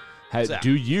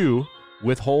 Do you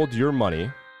withhold your money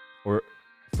or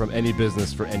from any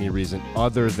business for any reason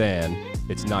other than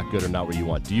it's not good or not what you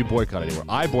want? Do you boycott anywhere?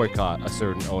 I boycott a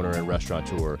certain owner and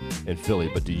restaurateur in Philly,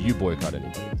 but do you boycott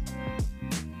anybody?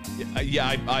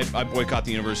 Yeah, I boycott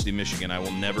the University of Michigan. I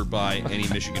will never buy any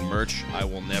Michigan merch. I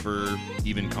will never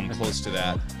even come close to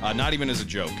that. Not even as a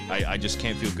joke. I just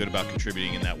can't feel good about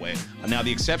contributing in that way. Now,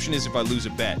 the exception is if I lose a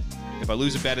bet. If I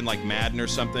lose a bet in like Madden or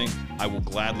something, I will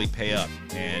gladly pay up.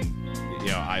 And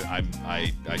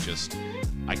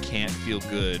I can't feel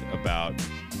good about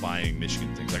buying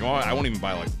Michigan things. Like, I won't even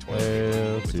buy like the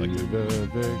toilet paper.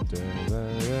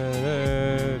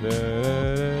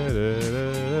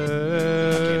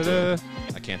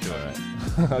 I can't do it.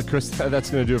 All right. Chris,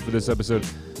 that's going to do it for this episode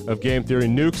of Game Theory.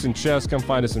 Nukes and chess, come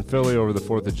find us in Philly over the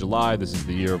 4th of July. This is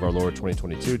the year of our Lord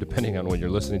 2022, depending on when you're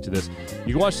listening to this.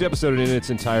 You can watch the episode in its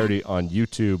entirety on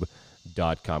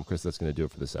youtube.com. Chris, that's going to do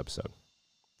it for this episode.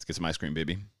 Let's get some ice cream,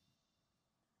 baby.